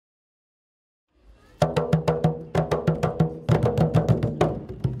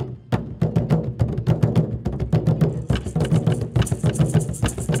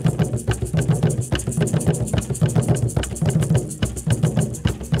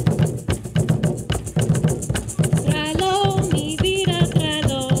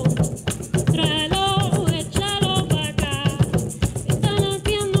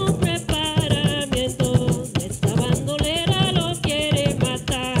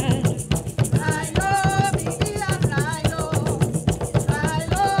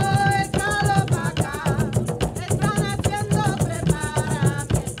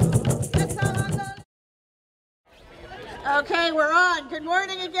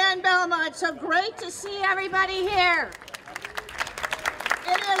again, Belmont. So great to see everybody here.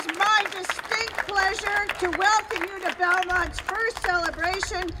 It is my distinct pleasure to welcome you to Belmont's first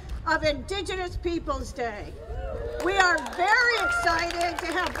celebration of Indigenous Peoples Day. We are very excited to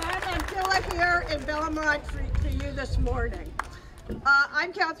have Bob Montilla here in Belmont for you this morning.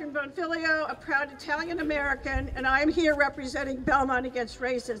 I'm Catherine Bonfiglio, a proud Italian American, and I'm here representing Belmont Against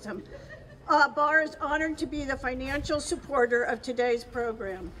Racism. BAR is honored to be the financial supporter of today's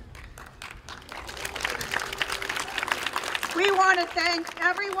program. We want to thank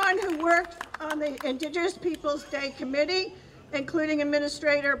everyone who worked on the Indigenous Peoples Day Committee, including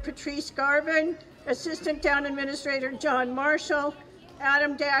Administrator Patrice Garvin, Assistant Town Administrator John Marshall,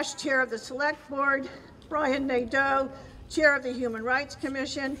 Adam Dash, Chair of the Select Board, Brian Nadeau, Chair of the Human Rights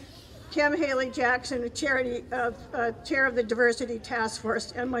Commission, Kim Haley Jackson, Chair of the Diversity Task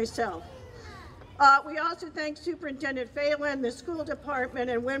Force, and myself. We also thank Superintendent Phelan, the school department,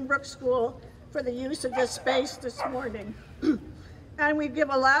 and Winbrook School for the use of this space this morning. And we give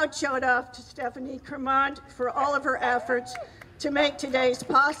a loud shout out to Stephanie Kermont for all of her efforts to make today's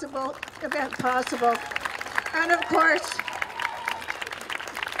event possible. And of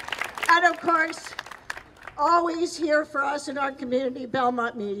course, always here for us in our community,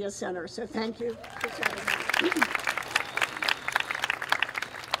 Belmont Media Center. So thank you for celebrating.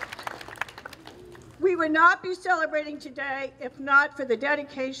 We would not be celebrating today if not for the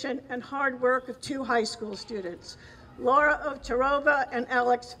dedication and hard work of two high school students, Laura Ovcharova and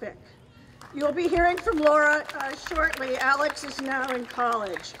Alex Fick. You will be hearing from Laura shortly. Alex is now in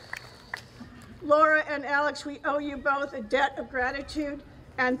college. Laura and Alex, we owe you both a debt of gratitude,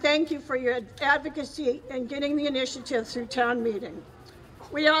 and thank you for your advocacy in getting the initiative through town meeting.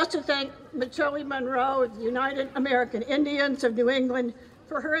 We also thank Macholie Monroe of the United American Indians of New England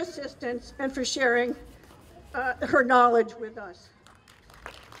for her assistance and for sharing her knowledge with us.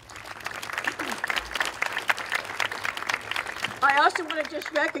 I also want to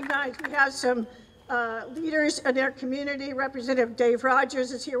just recognize we have some leaders in their community. Representative Dave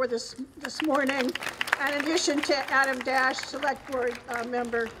Rogers is here with us this morning, and in addition to Adam Dash, Select Board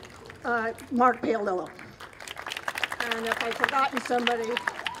member Mark Paolillo. And if I've forgotten somebody,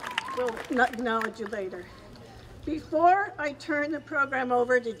 we'll acknowledge you later. Before I turn the program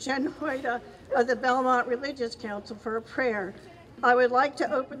over to Jen Hoyta of the Belmont Religious Council for a prayer, I would like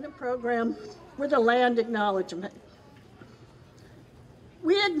to open the program with a land acknowledgement.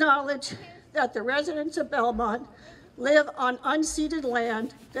 We acknowledge that the residents of Belmont live on unceded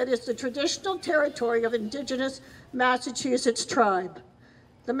land that is the traditional territory of Indigenous Massachusetts tribe.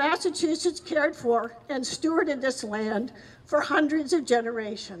 The Massachusetts cared for and stewarded this land for hundreds of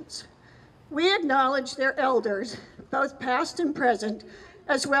generations. We acknowledge their elders, both past and present,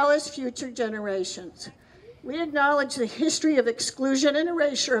 as well as future generations. We acknowledge the history of exclusion and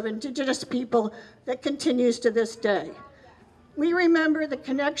erasure of Indigenous people that continues to this day. We remember the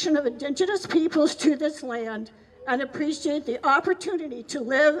connection of Indigenous peoples to this land and appreciate the opportunity to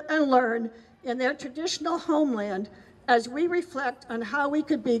live and learn in their traditional homeland as we reflect on how we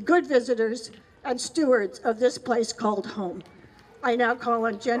could be good visitors and stewards of this place called home. I now call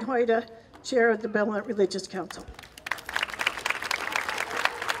on Jen Hoyta, Chair of the Belmont Religious Council.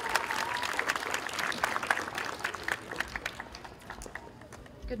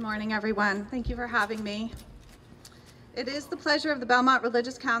 Good morning, everyone. Thank you for having me. It is the pleasure of the Belmont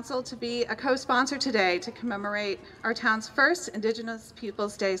Religious Council to be a co-sponsor today to commemorate our town's first Indigenous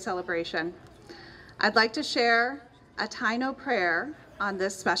Peoples Day celebration. I'd like to share a Taino prayer on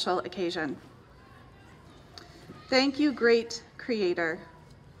this special occasion. Thank you, great Creator,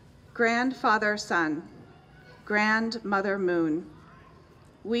 Grandfather Sun, Grandmother Moon.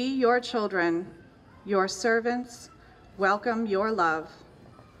 We, your children, your servants, welcome your love,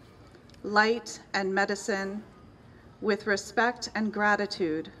 light and medicine. With respect and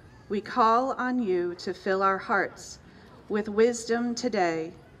gratitude, we call on you to fill our hearts with wisdom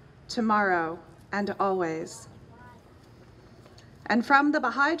today, tomorrow, and always. And from the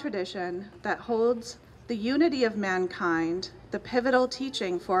Baha'i tradition that holds the unity of mankind, the pivotal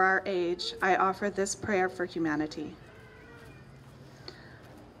teaching for our age, I offer this prayer for humanity.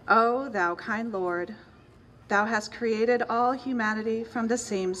 O thou kind Lord, thou hast created all humanity from the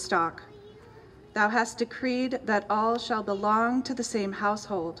same stock. Thou hast decreed that all shall belong to the same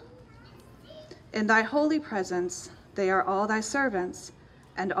household. In thy holy presence, they are all thy servants,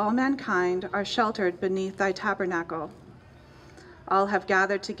 and all mankind are sheltered beneath thy tabernacle. All have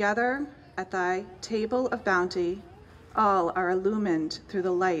gathered together at thy table of bounty. All are illumined through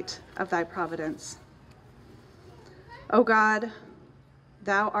the light of thy providence. O God,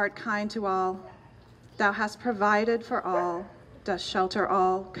 thou art kind to all. Thou hast provided for all. dost shelter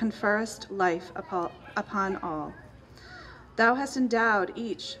all, conferrest life upon all. Thou hast endowed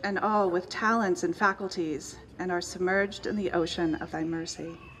each and all with talents and faculties, and are submerged in the ocean of thy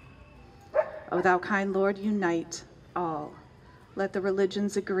mercy. O thou kind Lord, unite all. Let the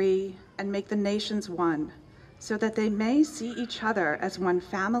religions agree and make the nations one, so that they may see each other as one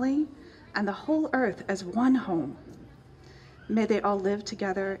family and the whole earth as one home. May they all live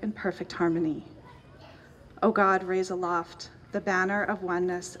together in perfect harmony. O God, raise aloft the banner of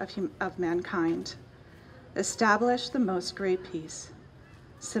oneness of mankind. Establish the most great peace.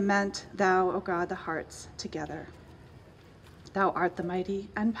 Cement thou, O God, the hearts together. Thou art the mighty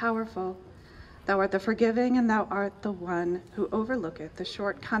and powerful. Thou art the forgiving, and thou art the one who overlooketh the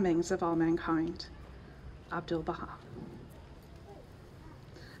shortcomings of all mankind. Abdul Baha.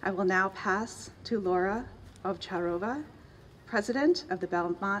 I will now pass to Laura Ovcharova, President of the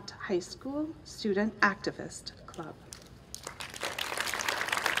Belmont High School Student Activist Club.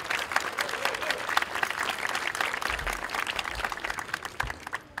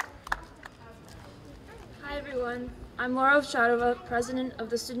 Hi everyone, I'm Laura Ovcharova, President of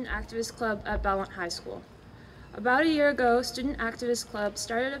the Student Activist Club at Belmont High School. About a year ago, Student Activist Club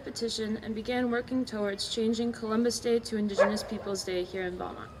started a petition and began working towards changing Columbus Day to Indigenous Peoples Day here in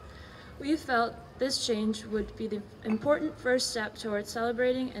Belmont. We felt this change would be the important first step towards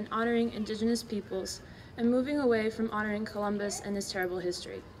celebrating and honoring Indigenous peoples and moving away from honoring Columbus and his terrible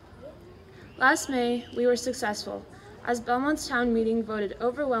history. Last May, we were successful, as Belmont's town meeting voted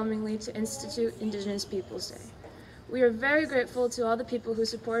overwhelmingly to institute Indigenous Peoples Day. We are very grateful to all the people who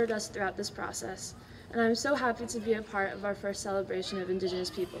supported us throughout this process, and I'm so happy to be a part of our first celebration of Indigenous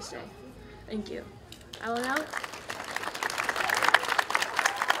Peoples Day. Thank you. I will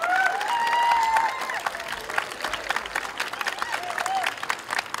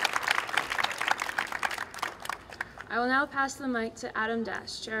now pass the mic to Adam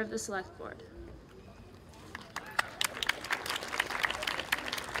Dash, Chair of the Select Board.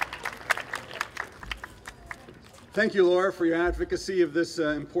 Thank you, Laura, for your advocacy of this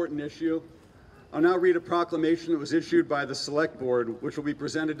important issue. I'll now read a proclamation that was issued by the Select Board, which will be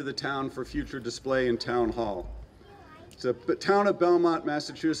presented to the town for future display in Town Hall. It's a Town of Belmont,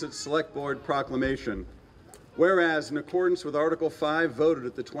 Massachusetts Select Board proclamation. Whereas, in accordance with Article 5 voted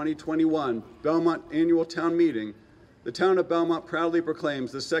at the 2021 Belmont Annual Town Meeting, the Town of Belmont proudly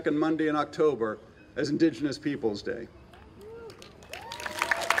proclaims the second Monday in October as Indigenous Peoples Day.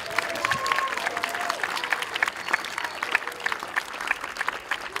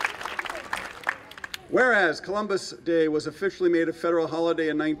 Whereas Columbus Day was officially made a federal holiday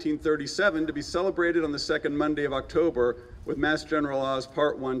in 1937 to be celebrated on the second Monday of October with Mass General Laws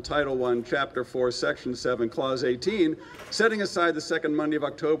Part 1, Title 1, Chapter 4, Section 7, Clause 18, setting aside the second Monday of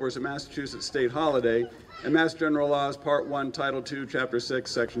October as a Massachusetts state holiday, and Mass General Laws Part 1, Title 2, Chapter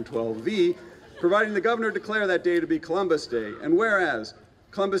 6, Section 12V, providing the governor declare that day to be Columbus Day. And whereas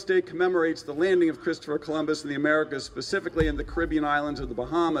Columbus Day commemorates the landing of Christopher Columbus in the Americas, specifically in the Caribbean islands of the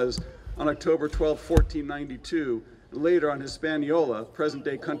Bahamas, on October 12, 1492, and later on Hispaniola,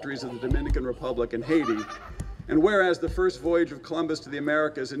 present-day countries of the Dominican Republic and Haiti. And whereas the first voyage of Columbus to the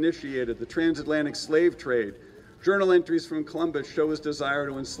Americas initiated the transatlantic slave trade, journal entries from Columbus show his desire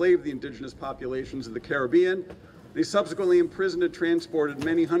to enslave the indigenous populations of the Caribbean, and he subsequently imprisoned and transported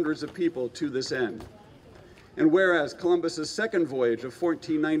many hundreds of people to this end. And whereas Columbus's second voyage of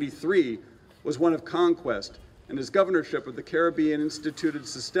 1493 was one of conquest, and his governorship of the Caribbean instituted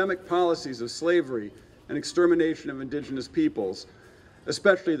systemic policies of slavery and extermination of indigenous peoples,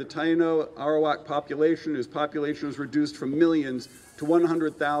 especially the Taino Arawak population, whose population was reduced from millions to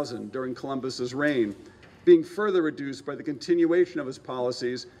 100,000 during Columbus's reign, being further reduced by the continuation of his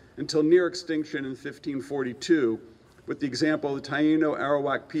policies until near extinction in 1542, with the example of the Taino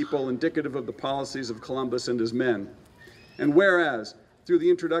Arawak people indicative of the policies of Columbus and his men. And whereas, through the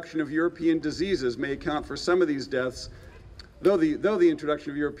introduction of European diseases may account for some of these deaths, though the introduction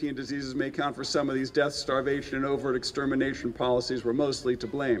of European diseases may account for some of these deaths, starvation and overt extermination policies were mostly to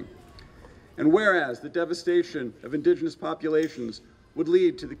blame. And whereas the devastation of indigenous populations would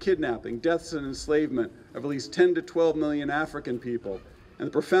lead to the kidnapping, deaths, and enslavement of at least 10 to 12 million African people, and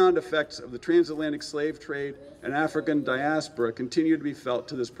the profound effects of the transatlantic slave trade and African diaspora continue to be felt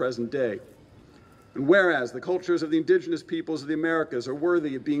to this present day. And whereas the cultures of the indigenous peoples of the Americas are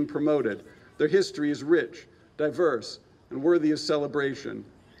worthy of being promoted, their history is rich, diverse, and worthy of celebration,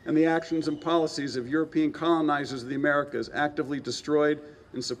 and the actions and policies of European colonizers of the Americas actively destroyed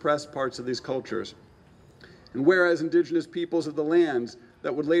and suppressed parts of these cultures. And whereas indigenous peoples of the lands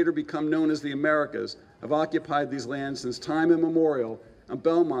that would later become known as the Americas have occupied these lands since time immemorial, and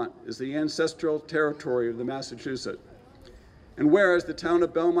Belmont is the ancestral territory of the Massachusetts. And whereas the town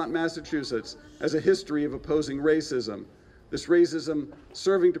of Belmont, Massachusetts has a history of opposing racism, this racism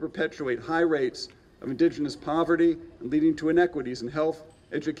serving to perpetuate high rates of Indigenous poverty and leading to inequities in health,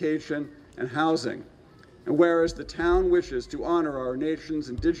 education, and housing. And whereas the town wishes to honor our nation's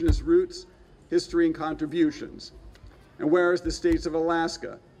Indigenous roots, history, and contributions. And whereas the states of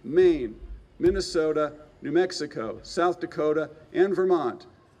Alaska, Maine, Minnesota, New Mexico, South Dakota, and Vermont,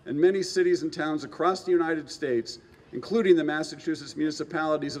 and many cities and towns across the United States, including the Massachusetts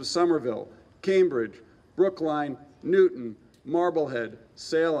municipalities of Somerville, Cambridge, Brookline, Newton, Marblehead,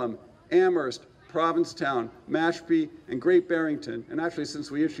 Salem, Amherst, Provincetown, Mashpee, and Great Barrington, and actually since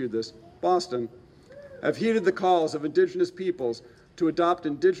we issued this, Boston, have heeded the calls of Indigenous peoples to adopt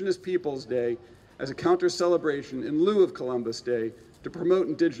Indigenous Peoples Day as a counter-celebration in lieu of Columbus Day to promote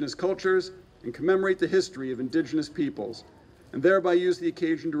Indigenous cultures and commemorate the history of Indigenous peoples, and thereby use the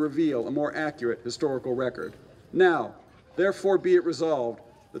occasion to reveal a more accurate historical record. Now, therefore be it resolved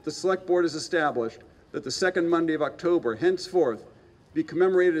that the Select Board has established that the second Monday of October henceforth be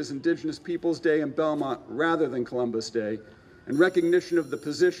commemorated as Indigenous Peoples Day in Belmont rather than Columbus Day, in recognition of the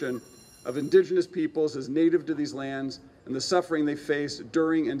position of Indigenous peoples as native to these lands and the suffering they faced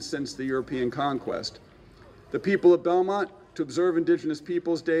during and since the European conquest. The people of Belmont to observe Indigenous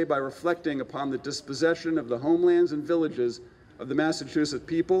Peoples Day by reflecting upon the dispossession of the homelands and villages of the Massachusetts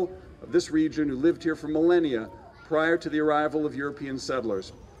people of this region who lived here for millennia prior to the arrival of European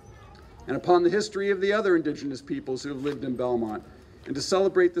settlers, and upon the history of the other Indigenous peoples who have lived in Belmont, and to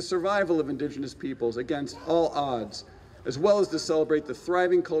celebrate the survival of Indigenous peoples against all odds, as well as to celebrate the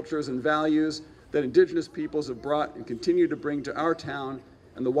thriving cultures and values that Indigenous peoples have brought and continue to bring to our town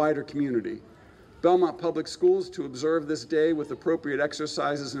and the wider community. Belmont Public Schools to observe this day with appropriate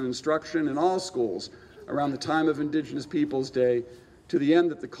exercises and instruction in all schools around the time of Indigenous Peoples Day, to the end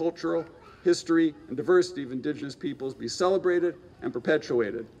that the cultural, history, and diversity of Indigenous peoples be celebrated and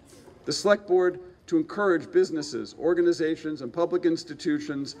perpetuated. The Select Board to encourage businesses, organizations, and public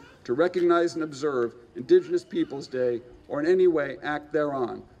institutions to recognize and observe Indigenous Peoples Day or in any way act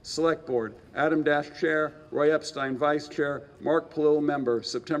thereon. Select Board, Adam Dash Chair, Roy Epstein Vice Chair, Mark Palil Member,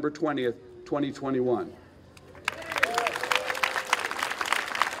 September 20th, 2021.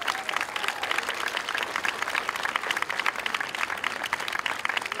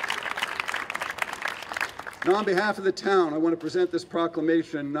 Now, on behalf of the town, I want to present this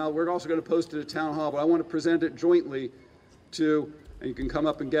proclamation. Now, we're also going to post it at Town Hall, but I want to present it jointly to, and you can come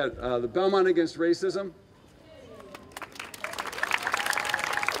up and get the Belmont Against Racism.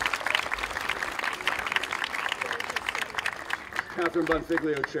 Catherine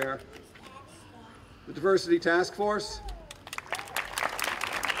Bonfiglio, Chair. The Diversity Task Force.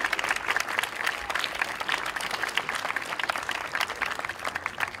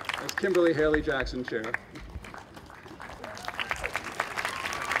 That's Kimberly Haley Jackson, Chair.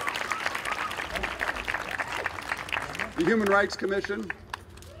 The Human Rights Commission.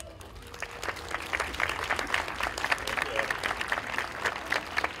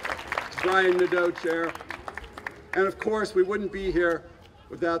 Brian Nadeau, Chair. And of course, we wouldn't be here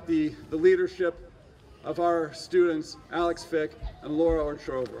without the leadership of our students, Alex Fick and Laura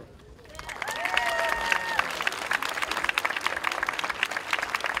Orchova.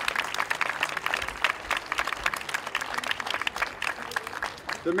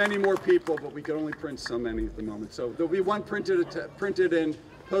 There are many more people, but we can only print so many at the moment. So there'll be one printed and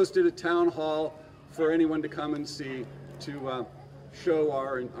posted at Town Hall for anyone to come and see, to show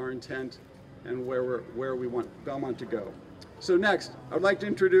our intent and where we want Belmont to go. So next, I would like to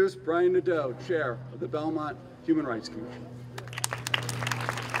introduce Brian Nadeau, Chair of the Belmont Human Rights Commission.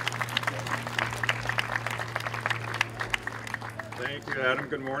 Thank you, Adam.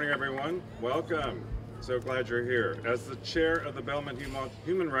 Good morning, everyone. Welcome. So glad you're here. As the chair of the Belmont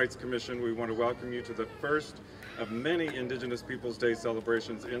Human Rights Commission, we want to welcome you to the first of many Indigenous Peoples Day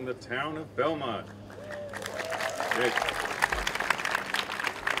celebrations in the town of Belmont. Great.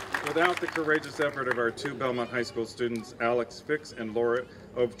 Without the courageous effort of our two Belmont High School students, Alex Fix and Laura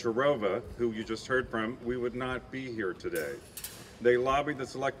Ovcharova, who you just heard from, we would not be here today. They lobbied the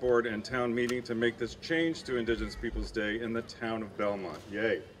Select Board and town meeting to make this change to Indigenous Peoples Day in the town of Belmont.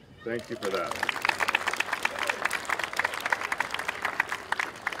 Yay. Thank you for that.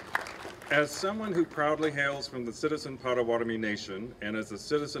 As someone who proudly hails from the citizen Potawatomi Nation, and as a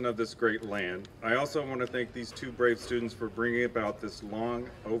citizen of this great land, I also want to thank these two brave students for bringing about this long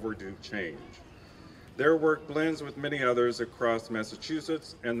overdue change. Their work blends with many others across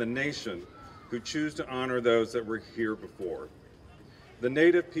Massachusetts and the nation who choose to honor those that were here before. The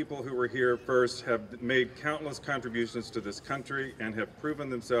Native people who were here first have made countless contributions to this country and have proven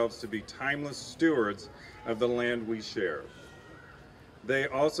themselves to be timeless stewards of the land we share. They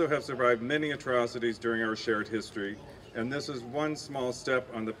also have survived many atrocities during our shared history, and this is one small step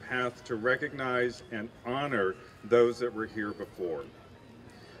on the path to recognize and honor those that were here before.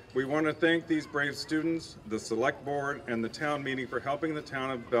 We want to thank these brave students, the Select Board, and the town meeting for helping the town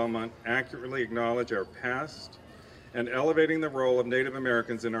of Belmont accurately acknowledge our past and elevating the role of Native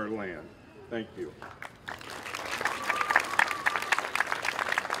Americans in our land. Thank you.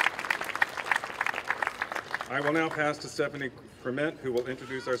 I will now pass to Stephanie Crement, who will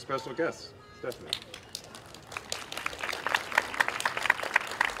introduce our special guests. Stephanie.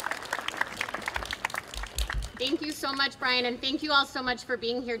 Thank you so much, Brian, and thank you all so much for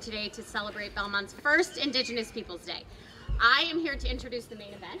being here today to celebrate Belmont's first Indigenous Peoples Day. I am here to introduce the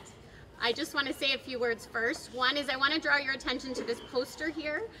main event. I just want to say a few words first. One is I want to draw your attention to this poster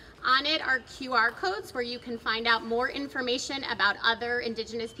here. On it are QR codes where you can find out more information about other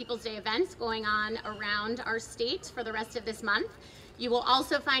Indigenous Peoples Day events going on around our state for the rest of this month. You will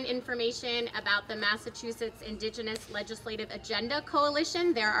also find information about the Massachusetts Indigenous Legislative Agenda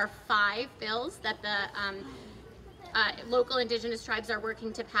Coalition. There are 5 bills that the local Indigenous tribes are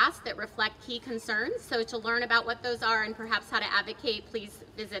working to pass that reflect key concerns. So to learn about what those are and perhaps how to advocate, please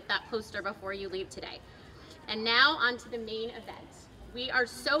visit that poster before you leave today. And now on to the main event. We are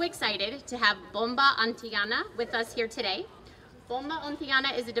so excited to have Bomba Antillana with us here today. Bomba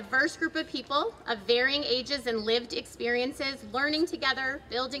Antillana is a diverse group of people of varying ages and lived experiences, learning together,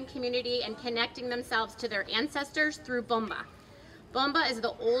 building community, and connecting themselves to their ancestors through Bomba. Bomba is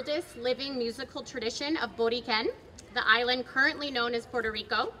the oldest living musical tradition of Boriquen, the island currently known as Puerto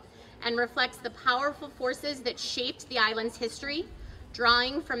Rico, and reflects the powerful forces that shaped the island's history,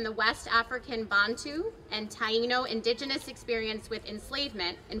 drawing from the West African Bantu and Taino indigenous experience with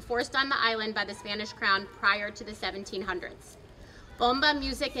enslavement enforced on the island by the Spanish crown prior to the 1700s. Bomba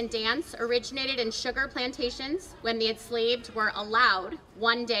music and dance originated in sugar plantations when the enslaved were allowed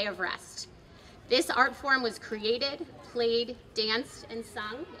one day of rest. This art form was created, played, danced, and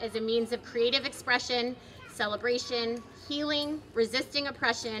sung as a means of creative expression, celebration, healing, resisting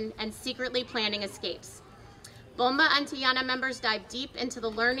oppression, and secretly planning escapes. Bomba Antillana members dive deep into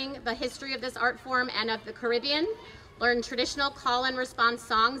learning the history of this art form and of the Caribbean, learn traditional call and response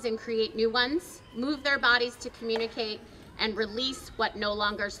songs and create new ones, move their bodies to communicate, and release what no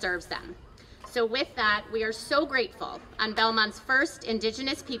longer serves them. So with that, we are so grateful on Belmont's first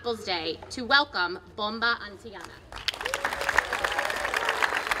Indigenous Peoples Day to welcome Bomba Antillana.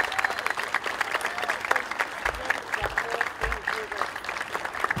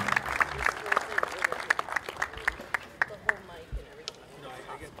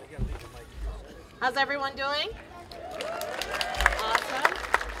 How's everyone doing? Awesome.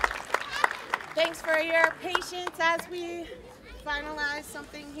 Thanks for your patience as we finalize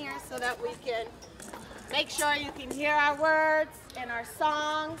something here so that we can make sure you can hear our words and our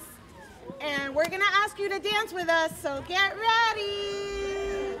songs. And we're gonna ask you to dance with us, so get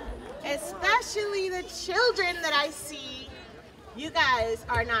ready. Especially the children that I see. You guys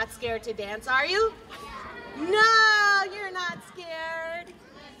are not scared to dance, are you? No, you're not scared.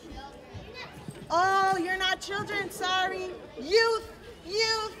 Oh, you're not children, sorry. Youth,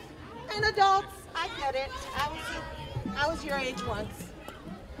 and adults. I get it. I was your age once.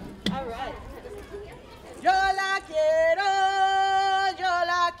 All right. Yo la quiero, yo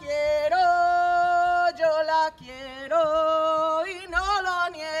la quiero, yo la quiero y no lo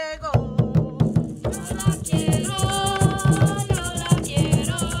niego. Yo la quiero, yo la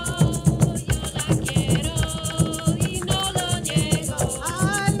quiero, yo la quiero y no lo niego.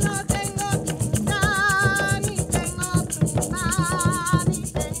 Ay, no tengo tinta, ni tengo pluma, ni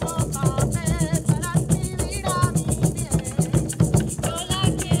tengo papel para escribir a mi bien. Yo la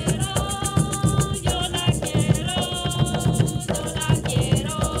quiero, yo la quiero, yo la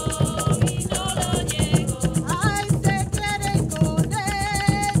quiero y no lo niego. Ay, se quiere con él,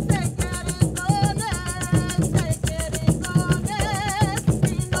 se quiere con él, se quiere con él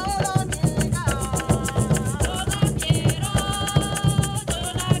y no lo niega. Yo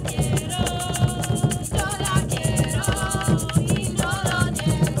la quiero, yo la quiero, yo la quiero y no lo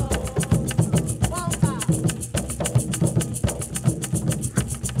niego. Bomba.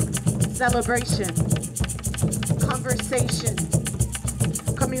 Celebration, conversation,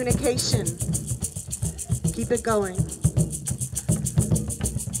 communication. Keep it going.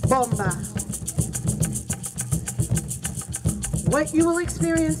 Bomba. What you will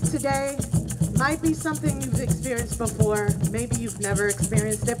experience today might be something you've experienced before. Maybe you've never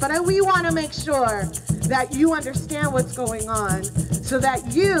experienced it, but we want to make sure that you understand what's going on so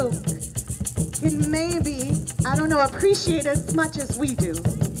that you can maybe, appreciate as much as we do.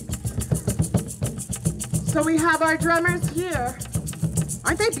 So we have our drummers here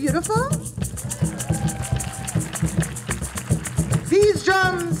Aren't they beautiful? These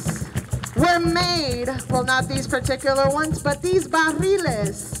drums were made, well, not these particular ones, but these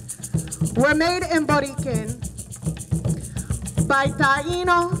barriles were made in Boriquen by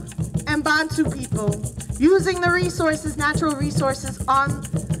Taino and Bantu people, using the resources, natural resources on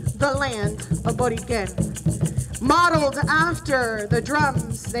the land of Boriquen, modeled after the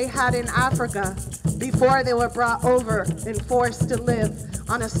drums they had in Africa before they were brought over and forced to live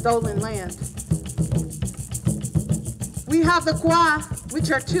on a stolen land. We have the kwa,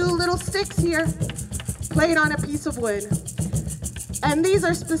 which are two little sticks here, played on a piece of wood. And these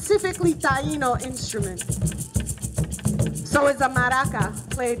are specifically Taino instruments. So is a maraca,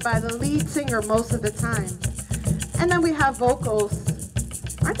 played by the lead singer most of the time. And then we have vocals.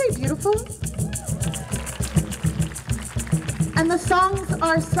 Aren't they beautiful? And the songs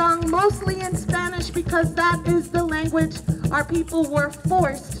are sung mostly in Spanish because that is the language our people were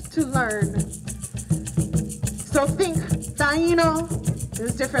forced to learn. So think Taino,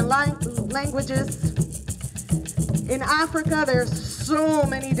 there's different languages. In Africa, there's so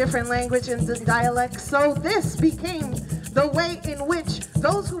many different languages and dialects. So this became the way in which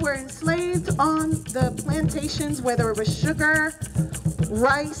those who were enslaved on the plantations, whether it was sugar,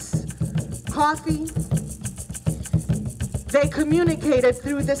 rice, coffee, they communicated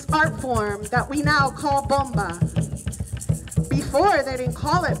through this art form that we now call bomba. Before, they didn't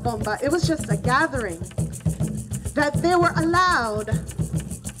call it bomba. It was just a gathering that they were allowed,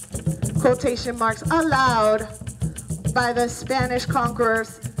 quotation marks, allowed by the Spanish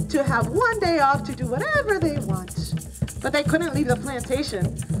conquerors to have one day off to do whatever they want. But they couldn't leave the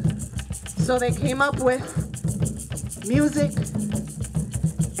plantation. So they came up with music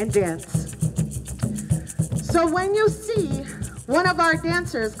and dance. So when you see one of our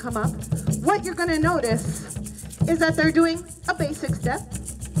dancers come up, what you're gonna notice is that they're doing a basic step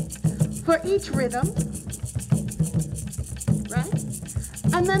for each rhythm, right?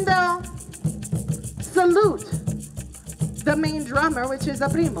 And then they'll salute the main drummer, which is a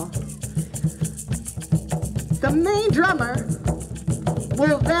primo. The main drummer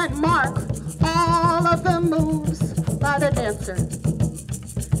will then mark all of the moves by the dancer.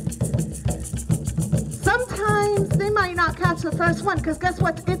 Sometimes they might not catch the first one, because guess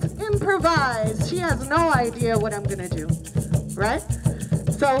what? It's improvised. She has no idea what I'm gonna do, right?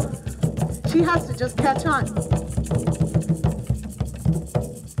 So she has to just catch on.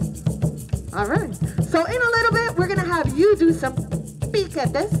 All right, so in a little bit, we're gonna have you do some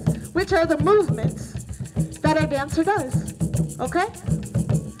piquetes, which are the movements that a dancer does, okay?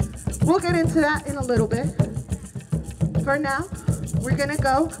 We'll get into that in a little bit. For now, we're gonna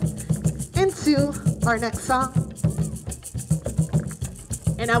go into our next song.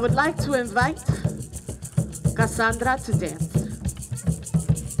 And I would like to invite Cassandra to dance.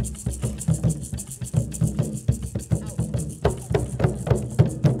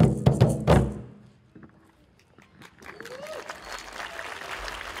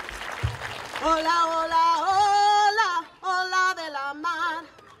 Hola, hola, hola, hola de la mar.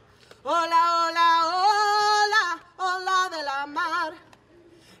 Hola, hola, hola, hola de la mar.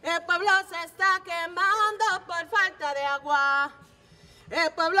 El pueblo se está quemando por falta de agua. El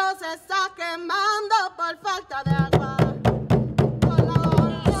pueblo se está quemando por falta de agua. Hola,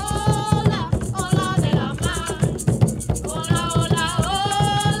 hola, hola de la mar. Hola, hola,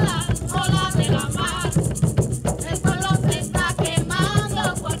 hola, hola de la mar. El pueblo se está quemando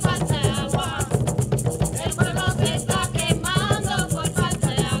por falta de agua. El pueblo se está quemando por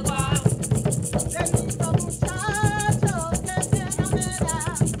falta de agua. Bendito muchacho, qué pena me da.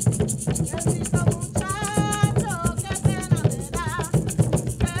 Bendito muchacho, qué pena me da.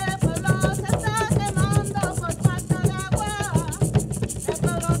 Que el pueblo se está quemando por falta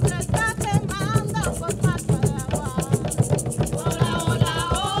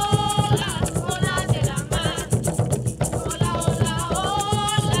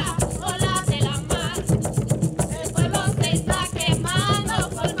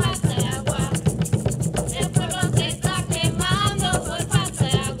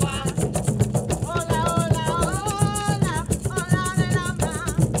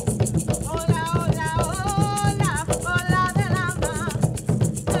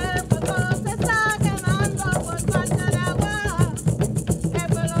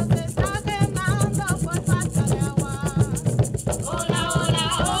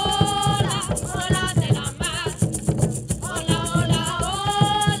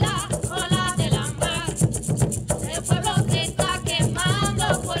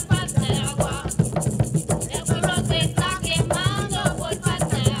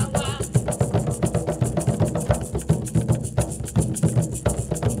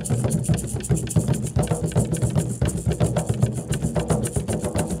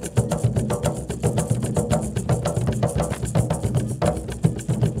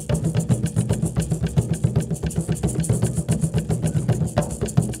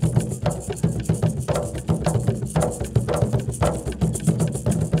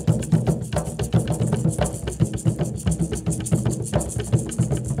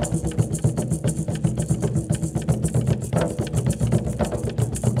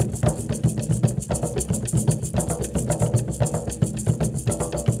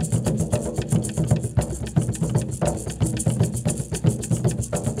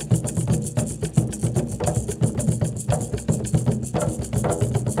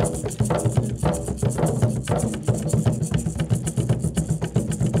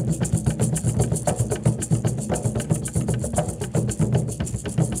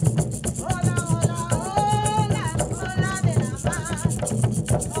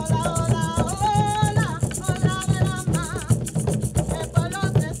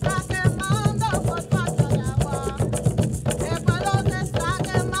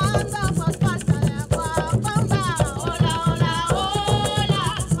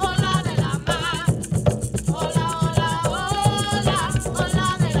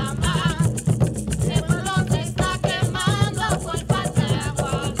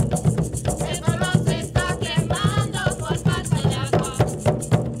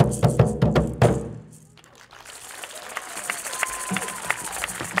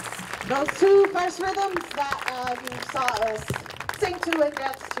first rhythms that you saw us sing to and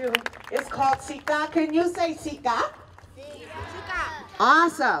dance to is called Sika. Can you say Sika?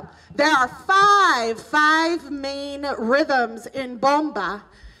 Awesome. There are five main rhythms in bomba,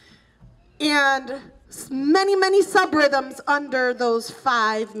 and many sub-rhythms under those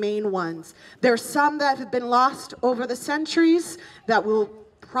 5 main ones. There's some that have been lost over the centuries that we'll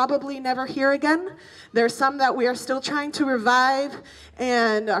probably never hear again. There's some that we are still trying to revive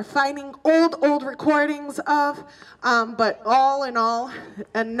and are finding old recordings of, but all in all,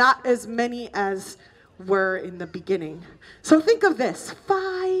 and not as many as were in the beginning. So think of this,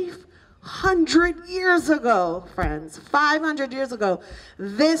 500 years ago, friends, 500 years ago,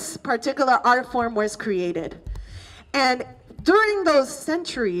 this particular art form was created. And during those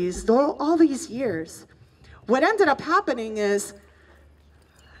centuries, all these years, what ended up happening is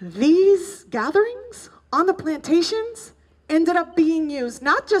these gatherings on the plantations ended up being used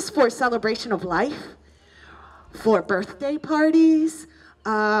not just for celebration of life, for birthday parties,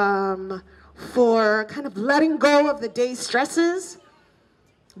 for kind of letting go of the day's stresses,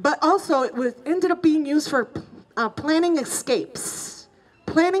 but also it ended up being used for planning escapes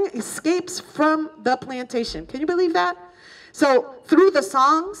from the plantation. Can you believe that? So through the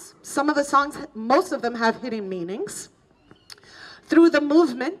songs, some of the songs, most of them have hidden meanings. Through the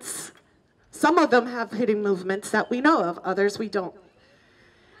movements, some of them have hidden movements that we know of, others we don't.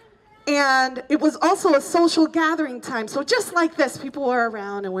 And it was also a social gathering time. So just like this, people were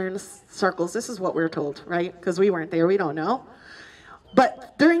around and we're in circles. This is what we're told, right? Because we weren't there, we don't know.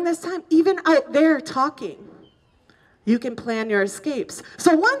 But during this time, even out there talking, you can plan your escapes.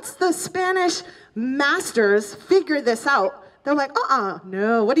 So once the Spanish masters figured this out, they're like,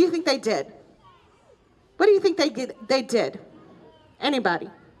 no, what do you think they did? What do you think they did? Anybody?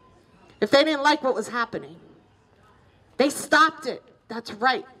 If they didn't like what was happening, they stopped it. That's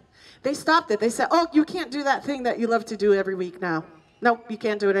right. They stopped it. They said, oh, you can't do that thing that you love to do every week now. Nope, you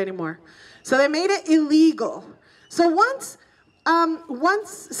can't do it anymore. So they made it illegal. So once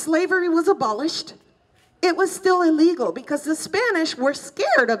slavery was abolished, it was still illegal because the Spanish were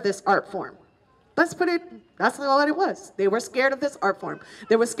scared of this art form. That's all it was. They were scared of this art form.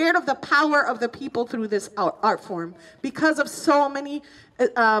 They were scared of the power of the people through this art form because of so many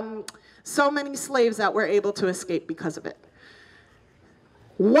slaves that were able to escape because of it.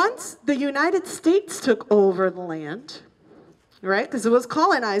 Once the United States took over the land, right, because it was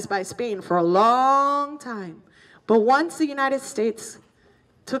colonized by Spain for a long time, but once the United States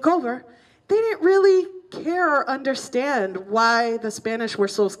took over, they didn't really care or understand why the Spanish were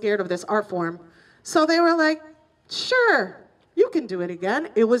so scared of this art form. So they were like, sure, you can do it again.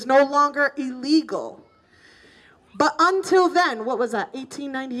 It was no longer illegal. But until then, what was that,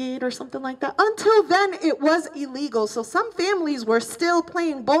 1898 or something like that? Until then, it was illegal. So some families were still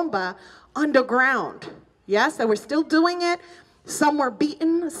playing bomba underground. Yes, they were still doing it. Some were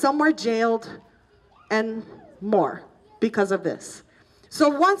beaten, some were jailed, and more because of this. So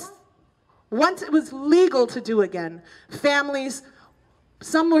once it was legal to do again, families,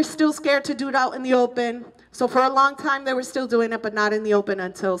 some were still scared to do it out in the open. So for a long time, they were still doing it, but not in the open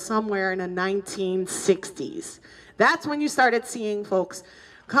until somewhere in the 1960s. That's when you started seeing folks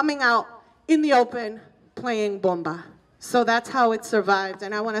coming out in the open playing bomba. So that's how it survived.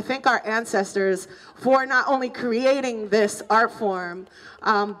 And I want to thank our ancestors for not only creating this art form,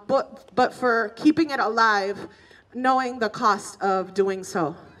 but for keeping it alive, knowing the cost of doing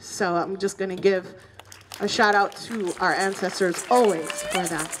so. So I'm just going to give a shout out to our ancestors always for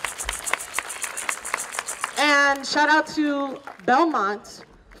that. And shout out to Belmont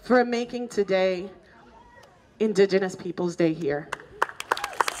for making today Indigenous Peoples Day here.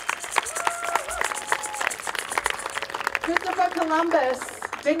 Christopher Columbus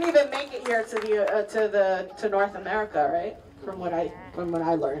didn't even make it here to North America, right? From what I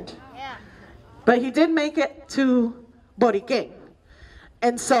learned. Yeah. But he did make it to Boriquén.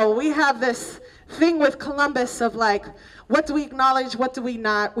 And so we have this thing with Columbus of like, what do we acknowledge, what do we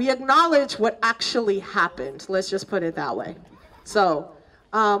not? We acknowledge what actually happened. Let's just put it that way. So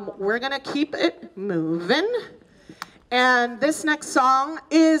we're gonna keep it moving. And this next song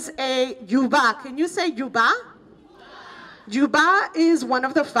is a yuba. Can you say yuba? Yuba is one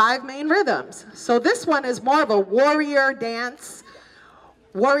of the 5 main rhythms. So this one is more of a warrior dance,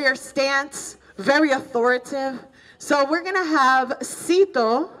 warrior stance, very authoritative. So we're gonna have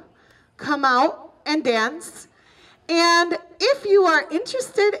Cito come out and dance. And if you are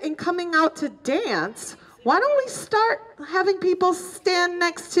interested in coming out to dance, why don't we start having people stand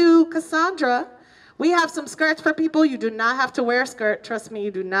next to Cassandra? We have some skirts for people. You do not have to wear a skirt. Trust me, you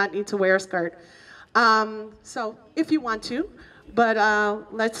do not need to wear a skirt. So if you want to, but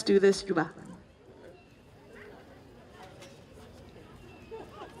let's do this, Yuba.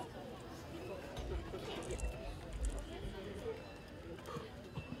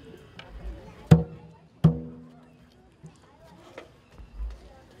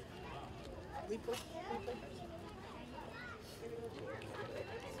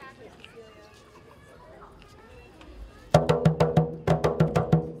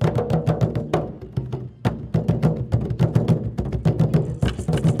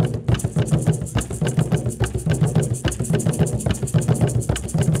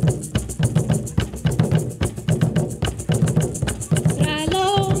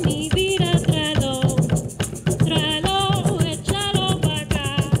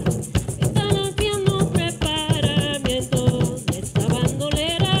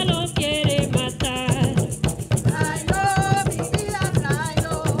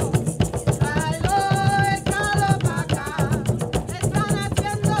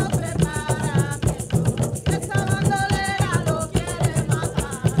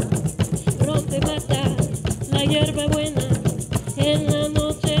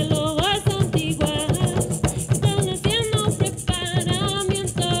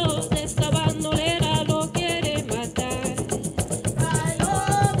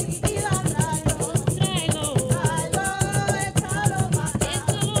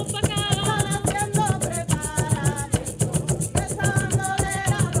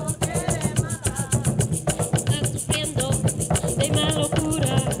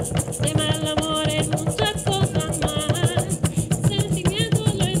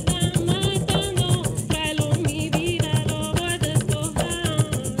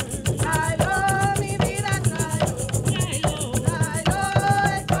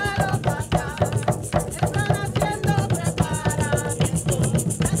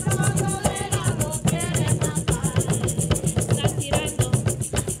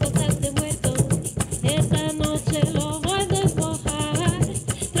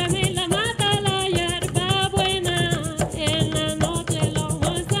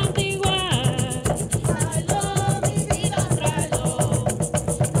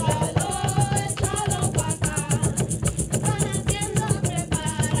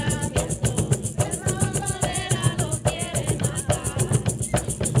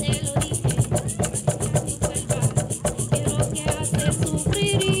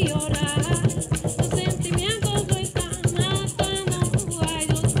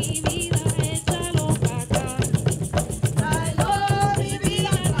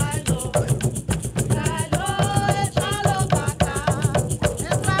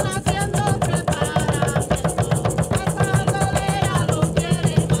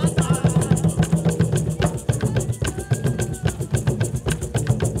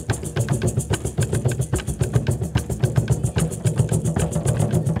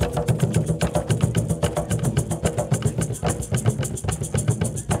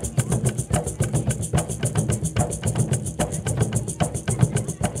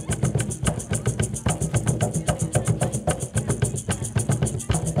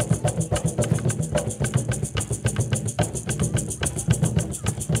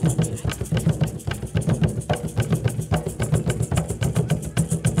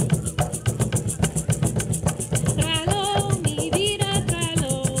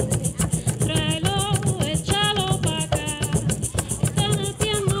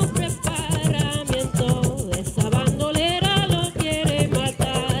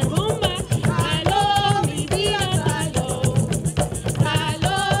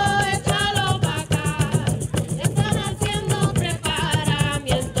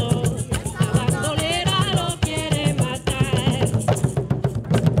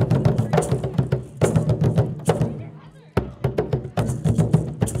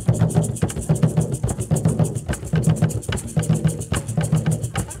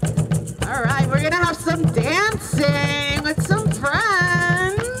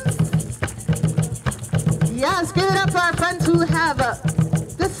 who have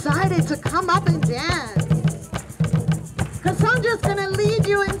decided to come up and dance. Because I'm just going to lead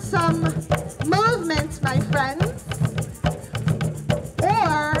you in some movements, my friends.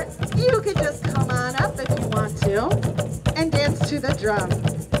 Or you could just come on up if you want to and dance to the drum.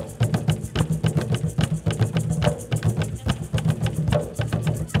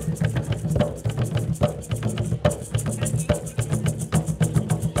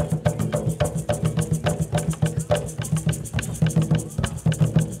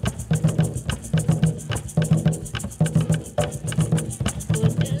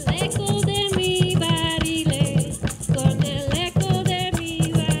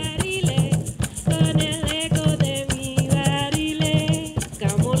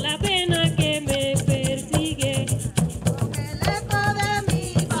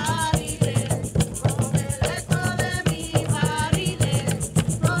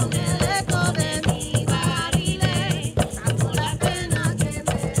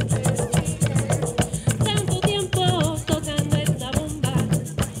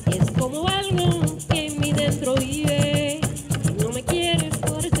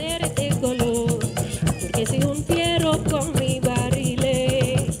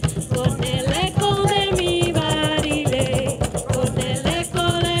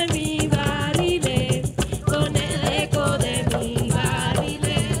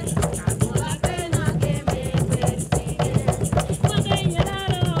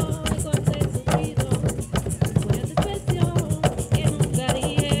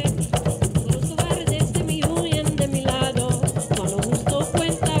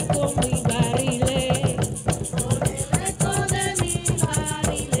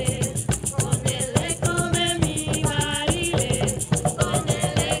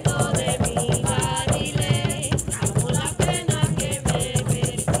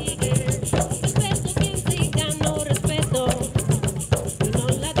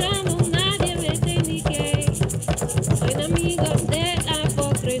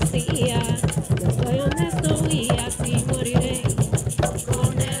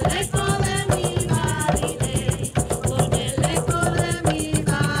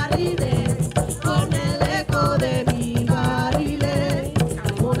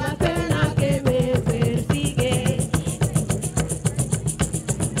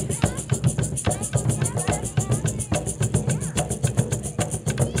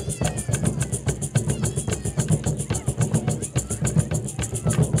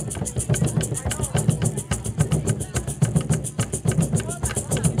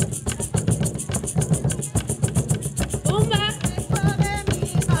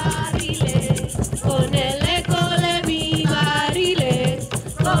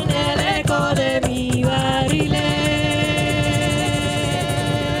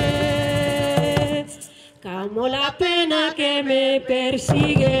 pena que me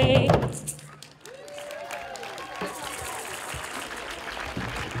persigue.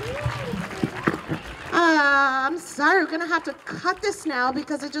 I'm sorry, we're gonna have to cut this now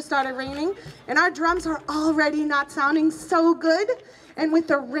because it just started raining and our drums are already not sounding so good. And with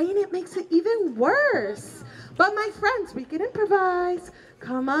the rain, it makes it even worse. But my friends, we can improvise.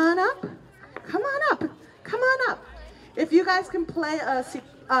 Come on up, come on up, come on up. If you guys can play a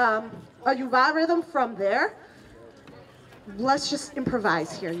yuva rhythm from there, let's just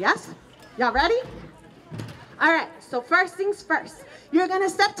improvise here, yes? Y'all ready? All right, so first things first, you're gonna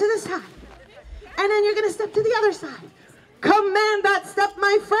step to the side. And then you're gonna step to the other side. Command that step,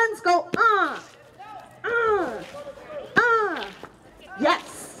 my friends. Go,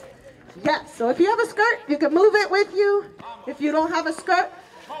 Yes, yes. So if you have a skirt, you can move it with you. If you don't have a skirt,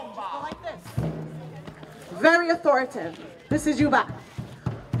 go like this. Very authoritative. This is Yuba.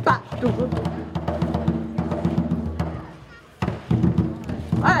 Ba, do, do, do.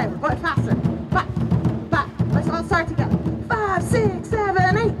 All right, we're going faster. Ba, ba. Let's all start together. 5, 6,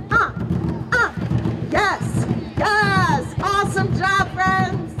 7, 8. Yes, yes. Awesome job,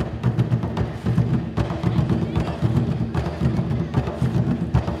 friends.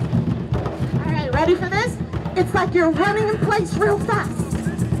 All right, ready for this? It's like you're running in place real fast.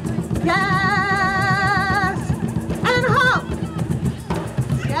 Yes. And hop.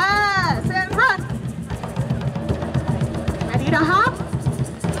 Yes, and run. Ready to hop?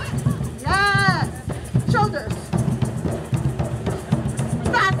 Yes. Shoulders.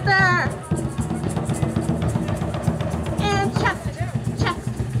 Faster. And chest, chest, chest, chest.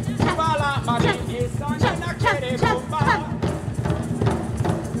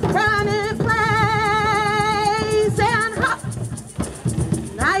 Run in place and hop.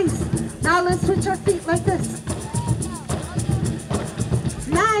 Nice. Now let's switch our feet like this.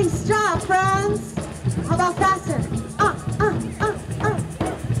 Nice job, friends. How about faster?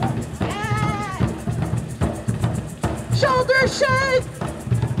 Yeah. Shoulder shake.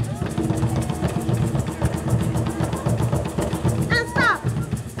 And stop.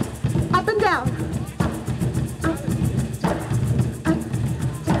 Up and down.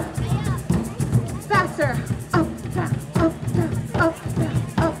 Faster. Up, down, up, down, up, down,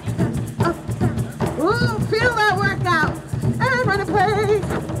 up, down, up, down. Ooh, feel that workout. And run in place.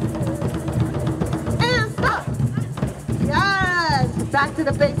 And stop. Yes. Back to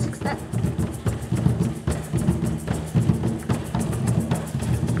the basic step.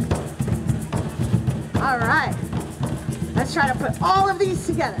 All right. Let's try to put all of these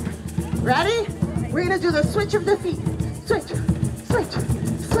together. Ready? We're gonna do the switch of the feet. Switch, switch,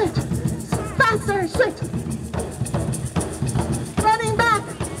 switch. Faster, switch. Running back.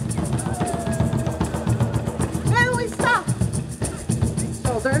 And we stop.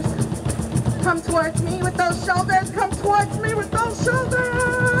 Shoulders. Come towards me with those shoulders. Come towards me with those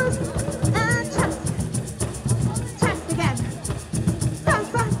shoulders. And chest. Chest again.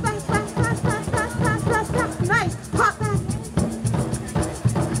 Fast, fast, fast, fast, fast, fast, fast, fast, fast, fast. Nice. Hop back.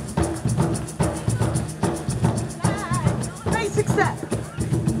 Basic step.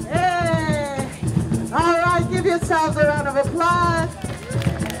 Hey. All right, give yourselves a round of applause.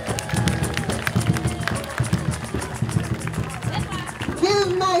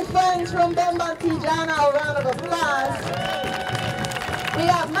 Give my friends from Belmont, Indiana a round of applause. We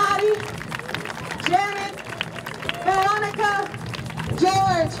have Mari, Janet, Veronica,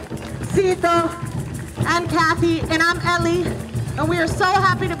 George, Cito, and Kathy, and I'm Ellie, and we are so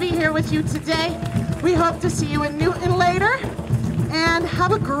happy to be here with you today. We hope to see you in Newton later, and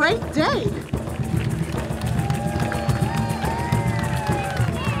have a great day.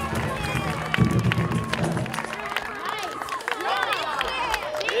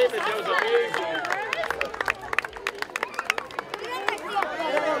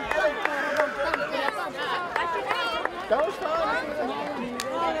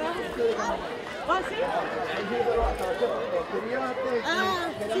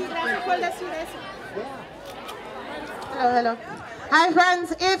 Hello, hello. Hi,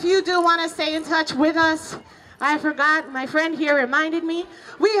 friends. If you do want to stay in touch with us, I forgot, my friend here reminded me,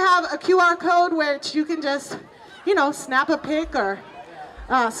 we have a QR code which you can just, snap a pic or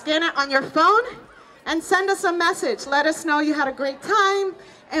scan it on your phone and send us a message. Let us know you had a great time,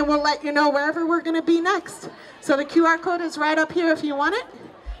 and we'll let you know wherever we're going to be next. So the QR code is right up here if you want it.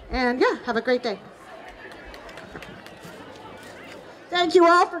 And yeah, have a great day. Thank you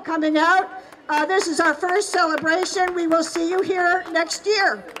all for coming out. This is our first celebration. We will see you here next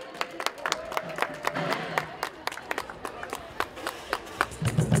year.